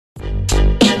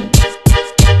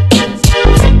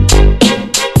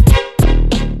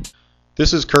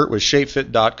This is Kurt with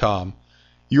ShapeFit.com.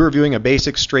 You are viewing a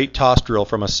basic straight toss drill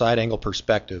from a side angle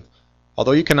perspective.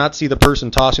 Although you cannot see the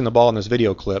person tossing the ball in this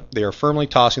video clip, they are firmly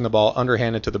tossing the ball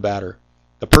underhanded to the batter.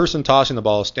 The person tossing the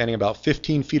ball is standing about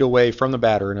 15 feet away from the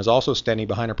batter and is also standing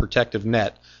behind a protective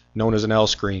net known as an L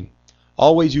screen.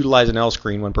 Always utilize an L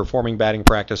screen when performing batting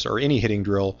practice or any hitting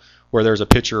drill where there is a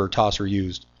pitcher or tosser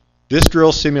used. This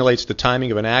drill simulates the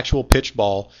timing of an actual pitch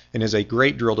ball and is a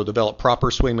great drill to develop proper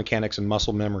swing mechanics and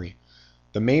muscle memory.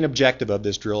 The main objective of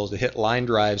this drill is to hit line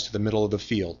drives to the middle of the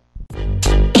field.